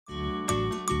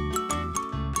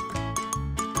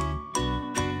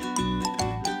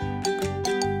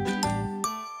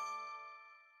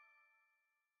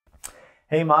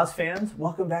Hey Moz fans,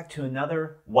 welcome back to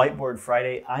another Whiteboard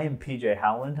Friday. I am PJ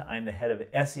Howling. I'm the head of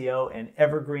SEO and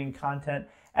evergreen content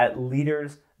at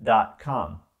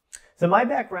leaders.com. So my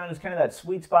background is kind of that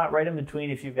sweet spot right in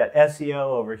between. If you've got SEO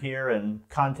over here and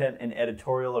content and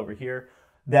editorial over here,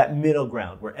 that middle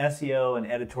ground where SEO and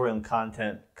editorial and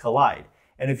content collide.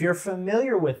 And if you're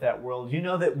familiar with that world, you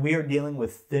know that we are dealing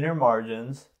with thinner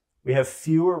margins, we have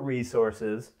fewer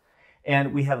resources,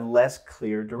 and we have less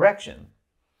clear direction.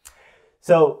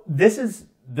 So this is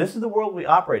the world we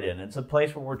operate in. It's a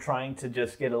place where we're trying to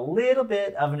just get a little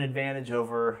bit of an advantage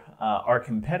over our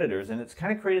competitors. And it's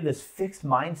kind of created this fixed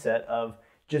mindset of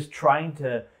just trying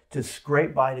to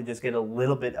scrape by to just get a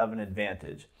little bit of an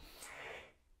advantage.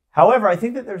 However, I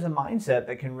think that there's a mindset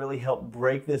that can really help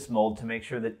break this mold to make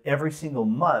sure that every single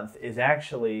month is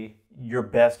actually your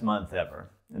best month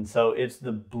ever. And so it's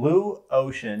the blue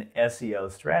ocean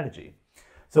SEO strategy.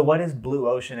 So what is blue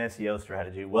ocean SEO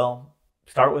strategy? Well,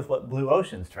 start with what blue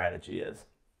ocean strategy is.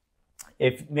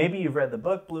 If maybe you've read the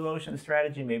book Blue Ocean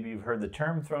Strategy, maybe you've heard the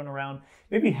term thrown around,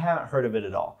 maybe you haven't heard of it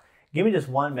at all. Give me just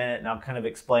 1 minute and I'll kind of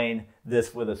explain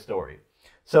this with a story.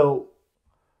 So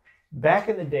back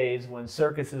in the days when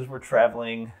circuses were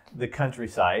traveling the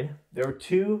countryside, there were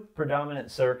two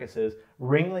predominant circuses,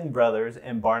 Ringling Brothers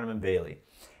and Barnum and Bailey.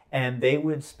 And they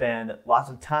would spend lots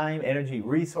of time, energy,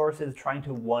 resources trying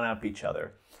to one-up each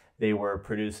other. They were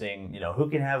producing, who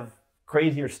can have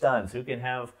crazier stunts, who can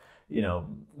have,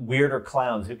 weirder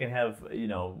clowns, who can have,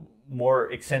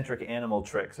 more eccentric animal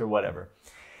tricks or whatever.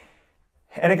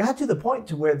 And it got to the point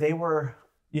to where they were,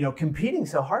 competing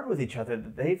so hard with each other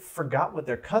that they forgot what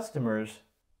their customers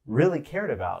really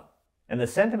cared about. And the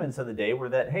sentiments of the day were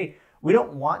that, hey, we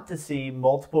don't want to see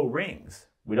multiple rings.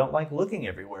 We don't like looking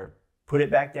everywhere. Put it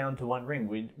back down to one ring.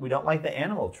 We don't like the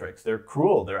animal tricks. They're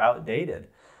cruel. They're outdated.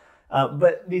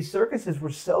 But these circuses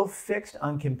were so fixed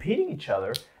on competing each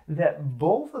other that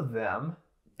both of them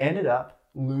ended up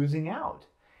losing out.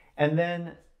 And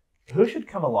then who should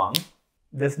come along?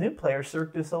 This new player,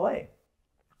 Cirque du Soleil.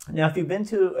 Now, if you've been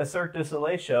to a Cirque du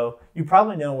Soleil show, you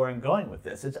probably know where I'm going with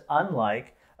this. It's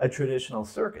unlike a traditional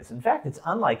circus. In fact, it's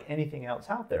unlike anything else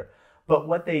out there. But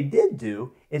what they did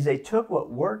do is they took what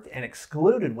worked and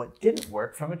excluded what didn't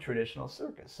work from a traditional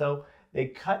circus. So they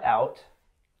cut out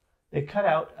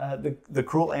the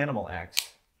cruel animal acts.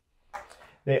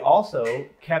 They also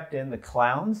kept in the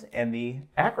clowns and the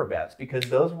acrobats because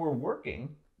those were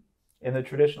working in the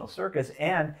traditional circus.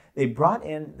 And they brought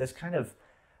in this kind of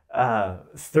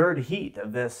third heat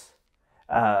of this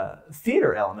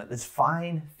theater element, this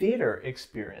fine theater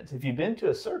experience. If you've been to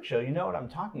a Cirque show, you know what I'm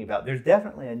talking about. There's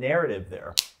definitely a narrative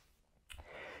there.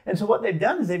 And so what they've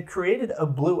done is they've created a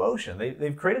blue ocean.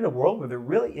 They've created a world where there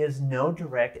really is no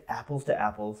direct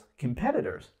apples-to-apples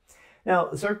competitors.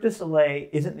 Now, Cirque du Soleil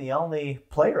isn't the only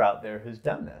player out there who's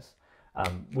done this.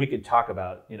 We could talk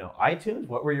about, iTunes.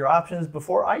 What were your options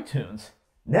before iTunes?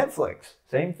 Netflix,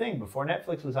 same thing. Before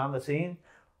Netflix was on the scene,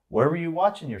 where were you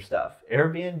watching your stuff?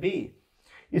 Airbnb.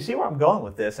 You see where I'm going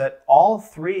with this? At all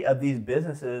three of these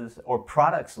businesses or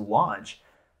products launch,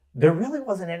 there really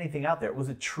wasn't anything out there. It was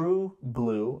a true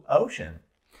blue ocean.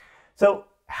 So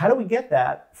how do we get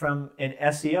that from an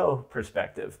SEO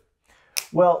perspective?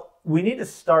 Well, we need to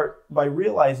start by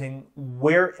realizing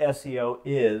where SEO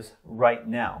is right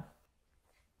now.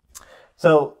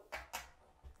 So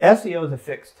SEO is a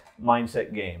fixed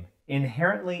mindset game.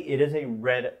 Inherently, it is a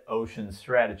red ocean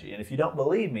strategy. And if you don't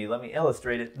believe me, let me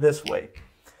illustrate it this way.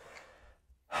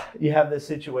 You have this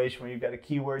situation where you've got a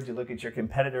keyword, you look at your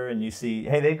competitor and you see,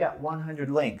 hey, they've got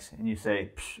 100 links. And you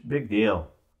say, big deal,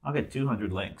 I'll get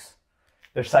 200 links.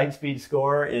 Their site speed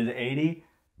score is 80.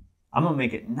 I'm gonna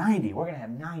make it 90, we're gonna have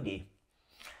 90.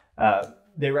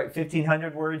 They write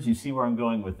 1,500 words, you see where I'm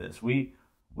going with this. We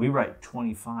write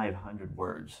 2,500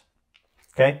 words,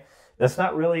 okay? That's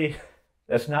not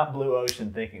blue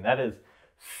ocean thinking. That is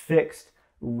fixed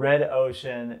red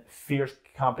ocean, fierce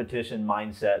competition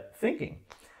mindset thinking.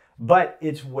 But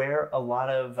it's where a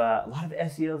lot of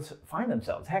SEOs find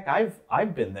themselves. Heck,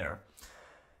 I've been there.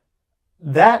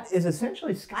 That is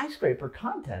essentially skyscraper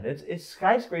content. It's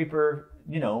skyscraper,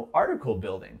 article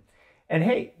building. And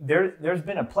hey, there's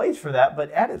been a place for that, but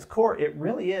at its core, it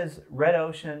really is red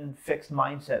ocean fixed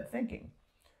mindset thinking.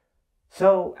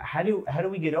 So how do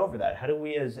we get over that? How do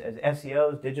we as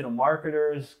SEOs, digital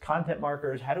marketers, content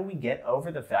marketers, how do we get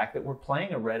over the fact that we're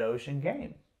playing a red ocean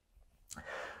game?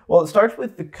 Well, it starts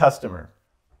with the customer.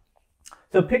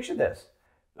 So picture this.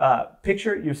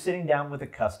 Picture you're sitting down with a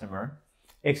customer,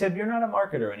 except you're not a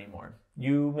marketer anymore.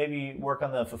 You maybe work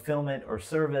on the fulfillment or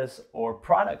service or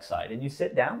product side, and you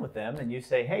sit down with them and you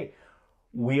say, hey,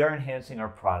 we are enhancing our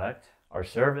product, our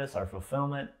service, our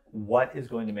fulfillment. what is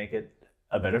going to make it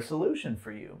a better solution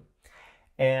for you.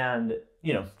 And,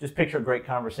 just picture a great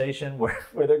conversation where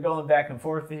they're going back and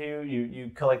forth with you, you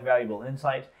collect valuable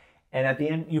insights, and at the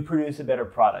end, you produce a better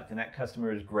product, and that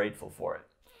customer is grateful for it.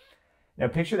 Now,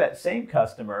 picture that same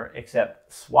customer,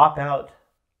 except swap out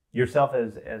yourself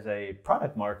as a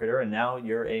product marketer, and now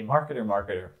you're a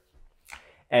marketer.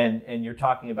 And you're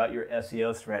talking about your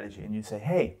SEO strategy, and you say,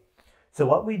 hey, so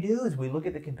what we do is we look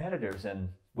at the competitors, and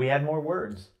we add more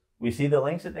words. We see the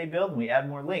links that they build, and we add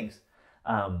more links.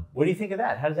 What do you think of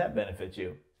that? How does that benefit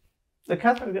you? The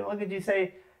customer's going to look at you and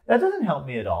say, that doesn't help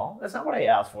me at all. That's not what I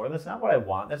asked for. That's not what I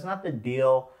want. That's not the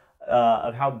deal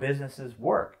of how businesses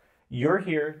work. You're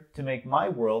here to make my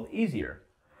world easier.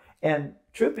 And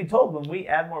truth be told, when we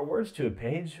add more words to a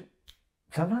page,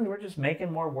 sometimes we're just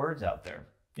making more words out there.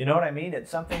 You know what I mean? It's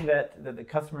something that the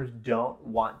customers don't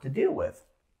want to deal with.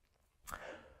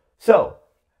 So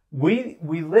we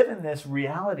live in this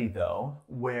reality, though,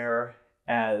 where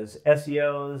as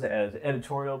SEOs, as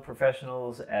editorial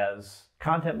professionals, as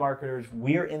content marketers,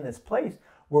 we're in this place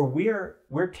where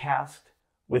we're tasked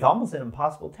with almost an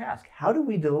impossible task. How do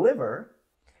we deliver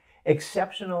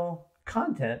exceptional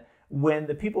content when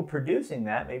the people producing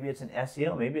that, maybe it's an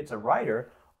SEO, maybe it's a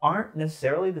writer, aren't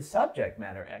necessarily the subject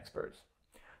matter experts?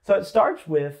 So it starts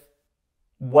with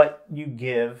what you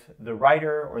give the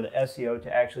writer or the SEO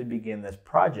to actually begin this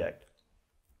project.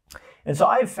 And so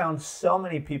I've found so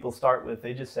many people start with,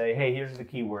 they just say, hey, here's the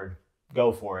keyword,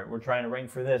 go for it. We're trying to rank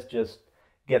for this, just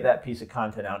get that piece of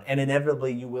content out. And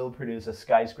inevitably you will produce a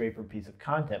skyscraper piece of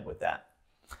content with that.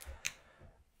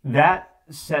 That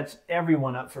sets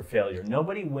everyone up for failure.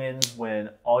 Nobody wins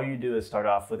when all you do is start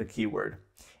off with a keyword.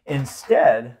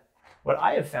 Instead, what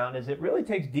I have found is it really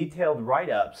takes detailed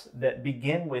write-ups that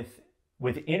begin with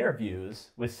interviews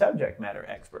with subject matter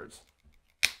experts.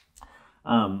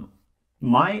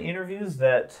 My interviews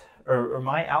or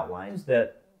my outlines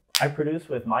that I produce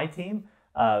with my team,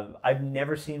 I've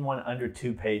never seen one under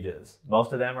 2 pages.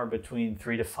 Most of them are between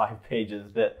 3 to 5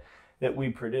 pages that we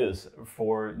produce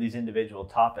for these individual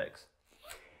topics.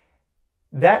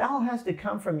 That all has to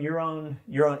come from your own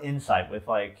insight with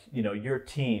your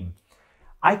team.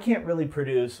 I can't really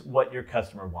produce what your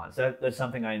customer wants. That's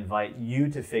something I invite you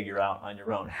to figure out on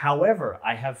your own. However,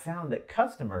 I have found that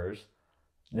customers,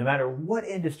 no matter what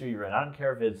industry you're in, I don't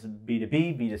care if it's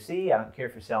B2B, B2C, I don't care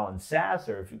if you're selling SaaS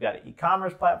or if you've got an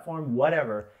e-commerce platform,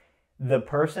 whatever, the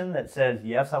person that says,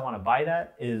 yes, I want to buy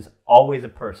that is always a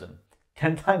person.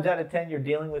 10 times out of 10, you're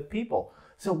dealing with people.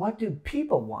 So what do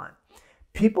people want?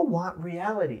 People want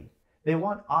reality. They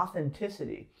want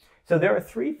authenticity. So there are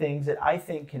 3 things that I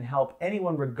think can help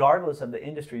anyone, regardless of the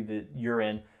industry that you're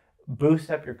in, boost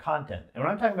up your content. And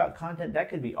when I'm talking about content, that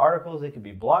could be articles, it could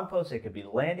be blog posts, it could be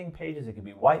landing pages, it could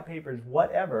be white papers,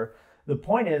 whatever. The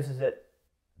point is that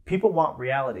people want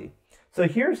reality. So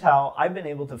here's how I've been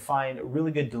able to find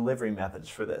really good delivery methods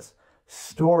for this.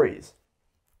 Stories.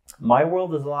 My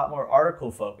world is a lot more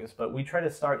article focused, but we try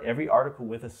to start every article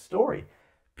with a story.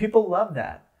 People love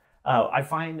that. I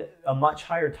find a much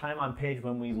higher time on page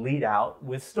when we lead out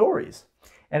with stories.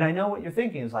 And I know what you're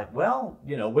thinking is like, well,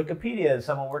 Wikipedia is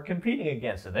someone we're competing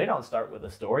against, and they don't start with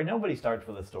a story. Nobody starts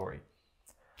with a story.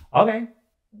 Okay,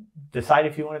 decide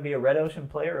if you want to be a red ocean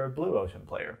player or a blue ocean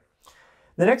player.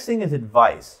 The next thing is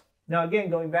advice. Now, again,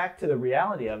 going back to the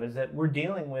reality of it is that we're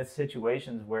dealing with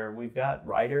situations where we've got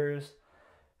writers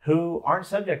who aren't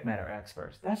subject matter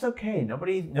experts. That's okay.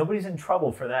 Nobody's in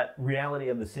trouble for that reality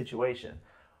of the situation.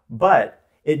 But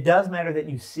it does matter that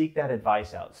you seek that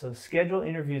advice out. So schedule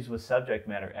interviews with subject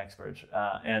matter experts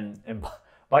and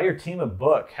buy your team a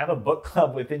book. Have a book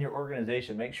club within your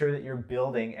organization. Make sure that you're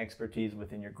building expertise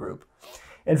within your group.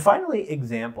 And finally,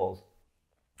 examples.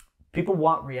 People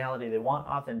want reality. They want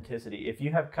authenticity. If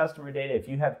you have customer data, if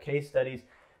you have case studies,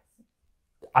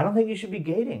 I don't think you should be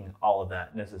gating all of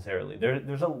that necessarily.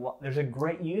 There's a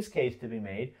great use case to be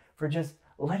made for just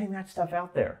letting that stuff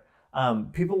out there.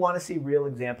 People want to see real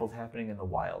examples happening in the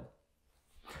wild.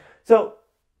 So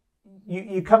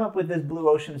you come up with this blue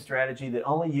ocean strategy that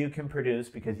only you can produce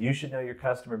because you should know your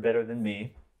customer better than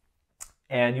me,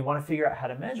 and you want to figure out how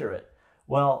to measure it.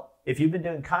 Well, if you've been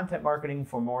doing content marketing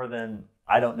for more than,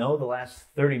 I don't know, the last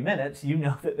 30 minutes, you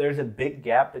know that there's a big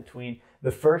gap between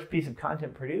the first piece of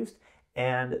content produced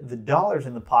and the dollars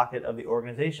in the pocket of the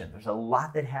organization. There's a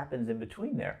lot that happens in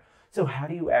between there. So how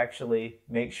do you actually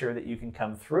make sure that you can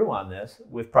come through on this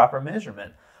with proper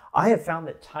measurement? I have found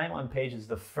that time on page is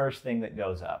the first thing that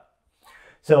goes up.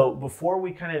 So before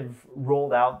we kind of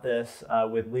rolled out this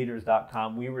with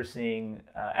leaders.com, we were seeing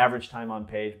average time on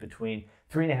page between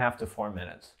 3.5 to 4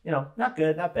 minutes. Not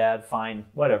good, not bad, fine,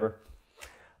 whatever.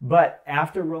 But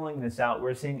after rolling this out,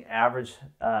 we're seeing average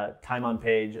time on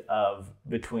page of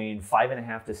between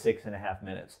 5.5 to 6.5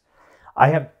 minutes. I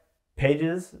have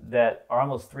pages that are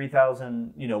almost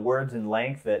 3,000 words in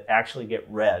length that actually get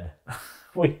read.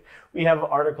 we have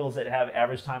articles that have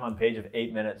average time on page of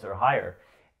 8 minutes or higher.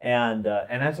 And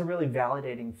that's a really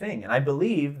validating thing. And I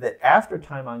believe that after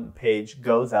time on page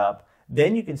goes up,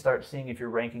 then you can start seeing if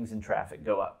your rankings and traffic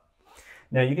go up.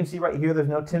 Now you can see right here, there's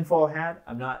no tinfoil hat.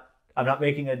 I'm not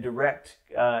making a direct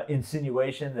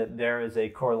insinuation that there is a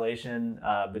correlation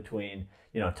between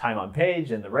time on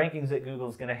page and the rankings that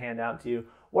Google's going to hand out to you.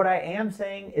 What I am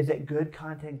saying is that good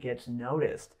content gets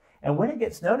noticed. And when it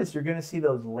gets noticed, you're going to see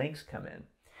those links come in.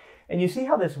 And you see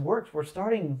how this works. We're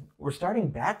starting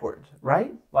backwards,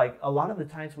 right? Like a lot of the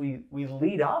times we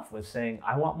lead off with saying,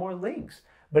 I want more links.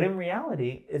 But in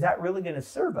reality, is that really going to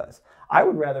serve us? I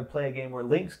would rather play a game where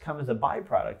links come as a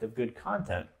byproduct of good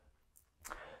content.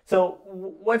 So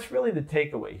what's really the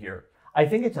takeaway here? I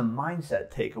think it's a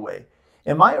mindset takeaway.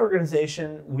 In my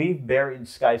organization, we've buried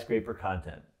skyscraper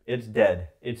content. It's dead.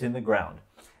 It's in the ground.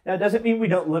 Now, it doesn't mean we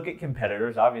don't look at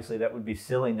competitors. Obviously, that would be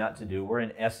silly not to do. We're in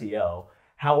SEO.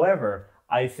 However,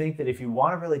 I think that if you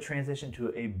want to really transition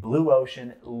to a blue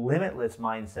ocean, limitless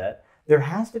mindset, there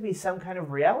has to be some kind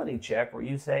of reality check where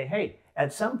you say, hey,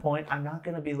 at some point, I'm not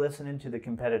going to be listening to the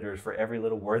competitors for every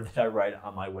little word that I write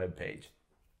on my webpage.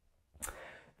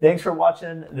 Thanks for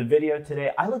watching the video today.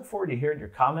 I look forward to hearing your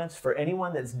comments. For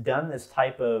anyone that's done this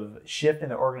type of shift in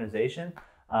their organization,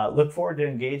 look forward to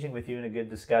engaging with you in a good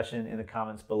discussion in the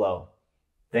comments below.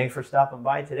 Thanks for stopping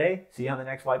by today. See you on the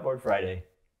next Whiteboard Friday.